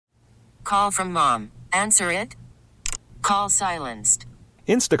call from mom. Answer it. Call silenced.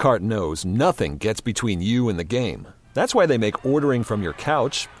 Instacart knows nothing gets between you and the game. That's why they make ordering from your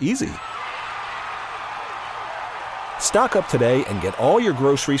couch easy. Stock up today and get all your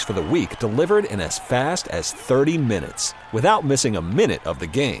groceries for the week delivered in as fast as 30 minutes without missing a minute of the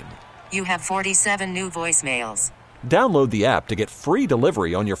game. You have 47 new voicemails. Download the app to get free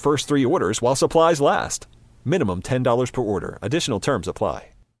delivery on your first 3 orders while supplies last. Minimum $10 per order. Additional terms apply.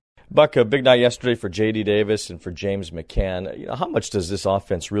 Buck, a big night yesterday for J.D. Davis and for James McCann. How much does this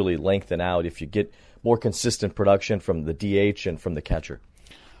offense really lengthen out if you get more consistent production from the DH and from the catcher?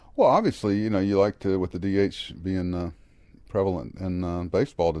 Well, obviously, you like to, with the DH being prevalent in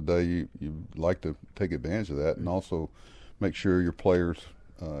baseball today, you like to take advantage of that and also make sure your players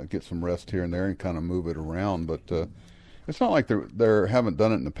get some rest here and there and kind of move it around. But it's not like they haven't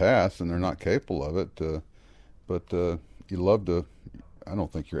done it in the past and they're not capable of it. But you love to. I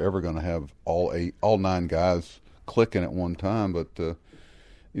don't think you're ever going to have all 9 guys clicking at one time, but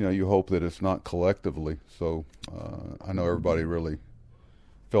you hope that it's not collectively. So I know everybody really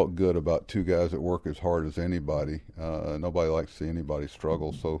felt good about 2 guys that work as hard as anybody. Nobody likes to see anybody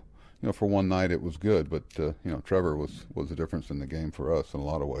struggle. So, for one night it was good, but Trevor was the difference in the game for us in a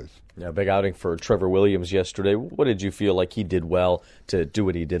lot of ways. Yeah, big outing for Trevor Williams yesterday. What did you feel like he did well to do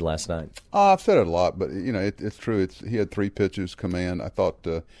what he did last night? I've said it a lot, but it's true. He had 3 pitches command. I thought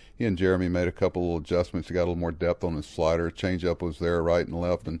he and Jeremy made a couple little adjustments. He got a little more depth on his slider. Changeup was there, right and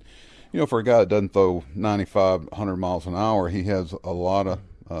left, and for a guy that doesn't throw 95, 100 miles an hour, he has a lot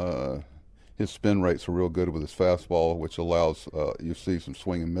of. His spin rates are real good with his fastball, which allows you see some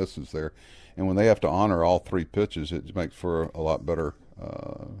swing and misses there. And when they have to honor all 3 pitches, it makes for a lot better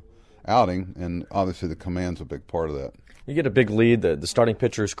outing. And obviously, the command's a big part of that. You get a big lead. The starting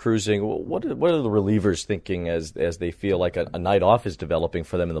pitcher is cruising. What are the relievers thinking as they feel like a night off is developing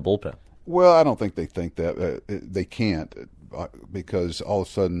for them in the bullpen? Well, I don't think they think that. They can't because all of a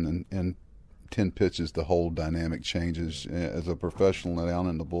sudden in 10 pitches, the whole dynamic changes. As a professional down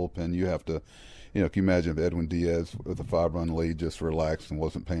in the bullpen, you have to, can you imagine if Edwin Diaz with a 5-run lead just relaxed and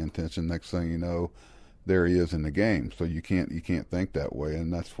wasn't paying attention? Next thing you know, there he is in the game. So you can't think that way,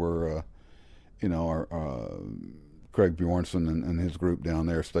 and that's where, our Craig Bjornson and his group down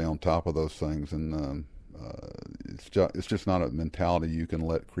there stay on top of those things, and it's just not a mentality you can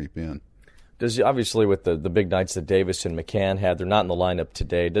let creep in. Obviously, with the big nights that Davis and McCann had, they're not in the lineup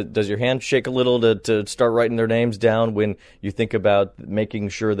today. Does your hand shake a little to start writing their names down when you think about making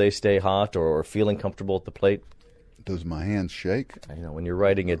sure they stay hot or feeling comfortable at the plate? Does my hand shake? When you're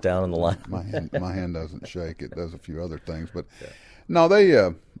writing it down in the line. My hand doesn't shake. It does a few other things, but no, they,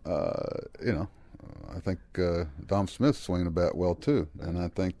 I think Dom Smith's swinging the bat well too, and I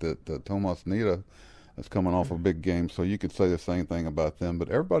think that Tomas Nieda is coming off a big game, so you could say the same thing about them. But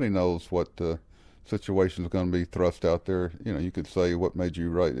everybody knows what situation is going to be thrust out there. You could say what made you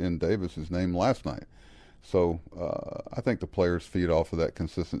write in Davis's name last night. So I think the players feed off of that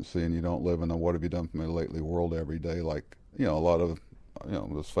consistency, and you don't live in a what have you done for me lately world every day. Like a lot of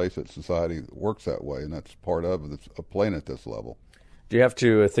let's face it, society works that way, and that's part of playing at this level. Do you have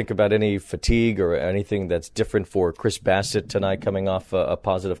to think about any fatigue or anything that's different for Chris Bassett tonight coming off a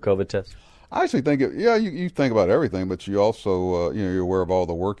positive COVID test? I actually think, you think about everything, but you also, you're aware of all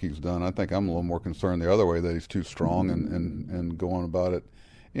the work he's done. I think I'm a little more concerned the other way, that he's too strong and going about it.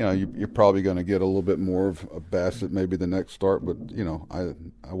 You're probably going to get a little bit more of a Bassett maybe the next start, but,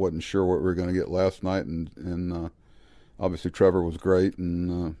 I wasn't sure what we were going to get last night, and obviously Trevor was great,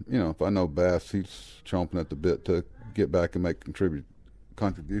 and, if I know Bass, he's chomping at the bit to get back and make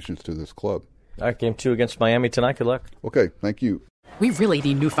contributions to this club. All right, game 2 against Miami tonight. Good luck. Okay, thank you. We really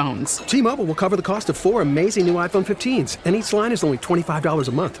need new phones. T-Mobile will cover the cost of 4 amazing new iPhone 15s, and each line is only $25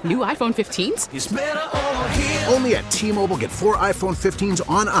 a month. New iPhone 15s? It's better over here. Only at T-Mobile, get 4 iPhone 15s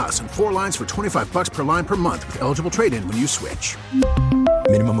on us and 4 lines for $25 per line per month with eligible trade-in when you switch.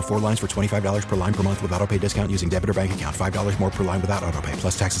 Minimum of 4 lines for $25 per line per month with autopay discount using debit or bank account. $5 more per line without autopay,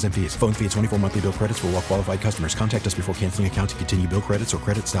 plus taxes and fees. Phone fee at 24 monthly bill credits for well-qualified customers. Contact us before canceling account to continue bill credits or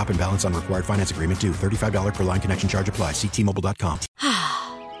credit stop and balance on required finance agreement due. $35 per line connection charge applies. See T-Mobile.com.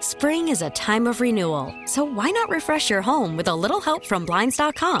 Spring is a time of renewal, so why not refresh your home with a little help from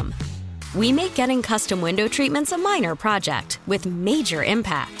Blinds.com? We make getting custom window treatments a minor project with major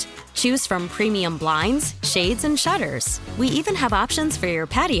impact. Choose from premium blinds, shades, and shutters. We even have options for your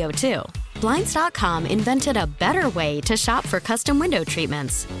patio, too. Blinds.com invented a better way to shop for custom window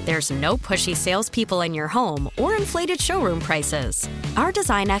treatments. There's no pushy salespeople in your home or inflated showroom prices. Our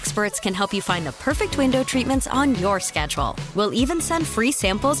design experts can help you find the perfect window treatments on your schedule. We'll even send free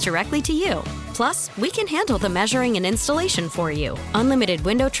samples directly to you. Plus, we can handle the measuring and installation for you. Unlimited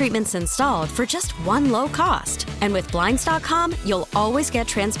window treatments installed for just one low cost. And with Blinds.com, you'll always get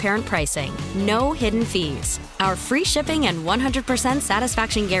transparent pricing. No hidden fees. Our free shipping and 100%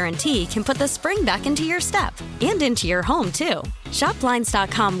 satisfaction guarantee can put the spring back into your step and into your home, too. Shop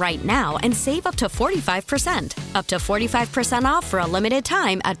Blinds.com right now and save up to 45%. Up to 45% off for a limited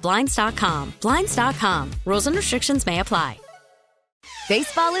time at Blinds.com. Blinds.com. Rules and restrictions may apply.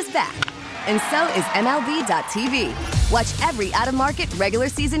 Baseball is back, and so is MLB.tv. Watch every out-of-market regular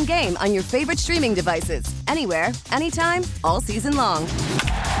season game on your favorite streaming devices, anywhere, anytime, all season long.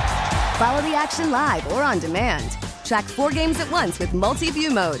 Follow the action live or on demand. Track 4 games at once with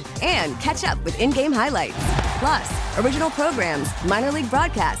multi-view mode and catch up with in-game highlights. Plus, original programs, minor league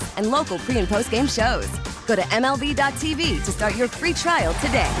broadcasts, and local pre- and post-game shows. Go to MLB.tv to start your free trial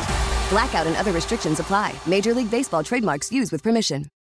today. Blackout and other restrictions apply. Major League Baseball trademarks used with permission.